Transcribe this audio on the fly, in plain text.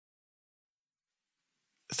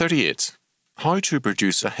38. How to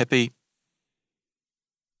produce a hippie.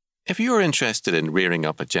 If you are interested in rearing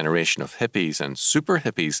up a generation of hippies and super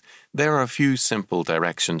hippies, there are a few simple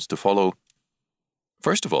directions to follow.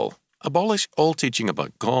 First of all, abolish all teaching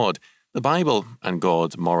about God, the Bible, and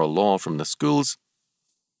God's moral law from the schools.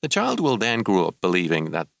 The child will then grow up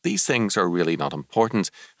believing that these things are really not important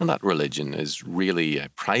and that religion is really a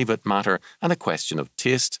private matter and a question of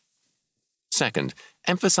taste. Second,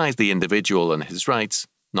 emphasize the individual and his rights,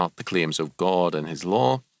 not the claims of God and his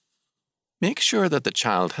law. Make sure that the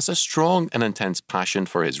child has a strong and intense passion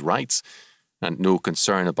for his rights and no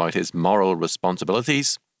concern about his moral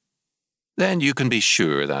responsibilities. Then you can be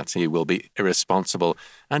sure that he will be irresponsible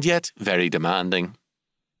and yet very demanding.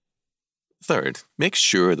 Third, make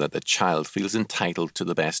sure that the child feels entitled to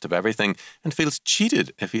the best of everything and feels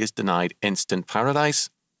cheated if he is denied instant paradise.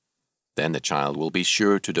 Then the child will be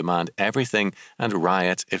sure to demand everything and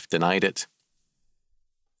riot if denied it.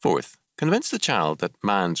 Fourth, convince the child that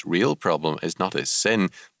man's real problem is not his sin,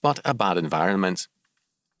 but a bad environment.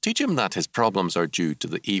 Teach him that his problems are due to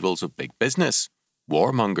the evils of big business,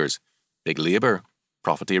 warmongers, big labour,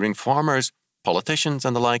 profiteering farmers, politicians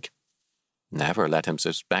and the like. Never let him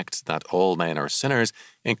suspect that all men are sinners,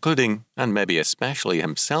 including, and maybe especially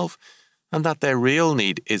himself, and that their real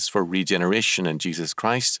need is for regeneration in Jesus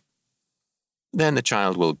Christ. Then the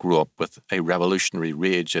child will grow up with a revolutionary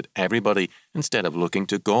rage at everybody instead of looking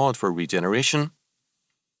to God for regeneration.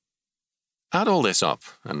 Add all this up,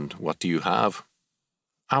 and what do you have?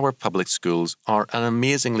 Our public schools are an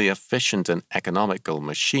amazingly efficient and economical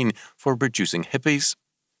machine for producing hippies.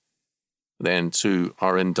 Then, too,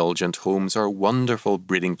 our indulgent homes are wonderful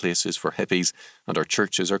breeding places for hippies, and our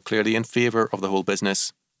churches are clearly in favour of the whole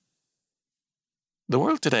business. The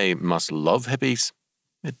world today must love hippies.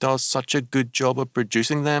 It does such a good job of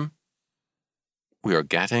producing them. We are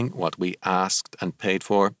getting what we asked and paid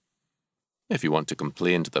for. If you want to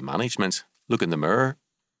complain to the management, look in the mirror.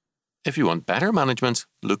 If you want better management,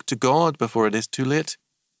 look to God before it is too late.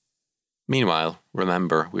 Meanwhile,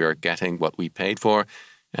 remember, we are getting what we paid for,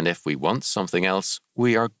 and if we want something else,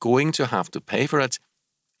 we are going to have to pay for it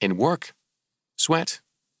in work, sweat,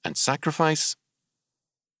 and sacrifice.